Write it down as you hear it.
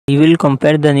We will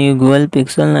compare the new Google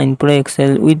Pixel 9 Pro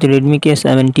XL with Redmi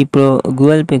K70 Pro.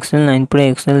 Google Pixel 9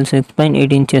 Pro XL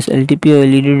 6.8 inches LTPO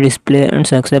OLED display and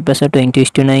success ratio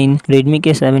 20:9. Redmi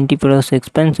K70 Pro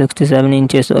 6.67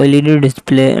 inches OLED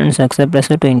display and success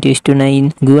ratio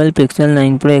 20:9. Google Pixel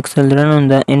 9 Pro XL run on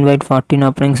the Android 14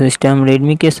 operating system.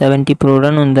 Redmi K70 Pro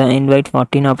run on the Android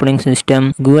 14 operating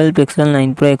system. Google Pixel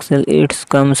 9 Pro XL 8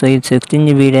 comes with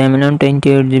 16GB RAM and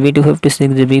 28GB,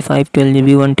 256GB, 512GB,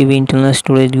 1TB internal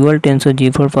storage. Google Tensor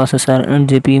G4 processor and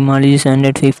GPU Mali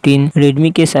 715. Redmi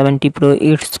K70 Pro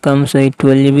 8 comes with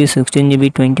 12GB, 16GB,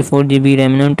 24GB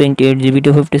RAM and 28GB,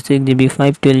 256GB,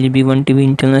 512GB, 1TB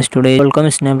internal storage.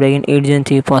 Qualcomm Snapdragon 8 Gen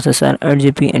 3 processor,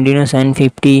 8GB Adreno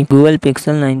 750. Google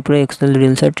Pixel 9 Pro XL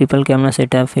real set triple camera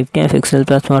setup, 50MP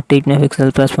plus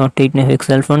 48MP plus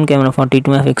 48MP front camera,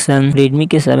 42MP. Redmi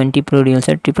K70 Pro real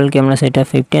set triple camera setup,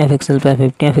 50MP plus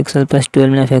 50MP plus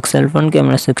 12MP front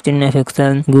camera,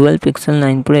 16MP. Google Pixel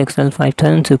 9 Pro XL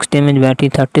 5060 mAh battery,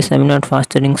 37W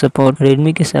fast charging support.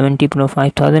 Redmi K70 Pro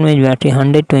 5000 mAh battery,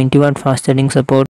 120W fast charging support.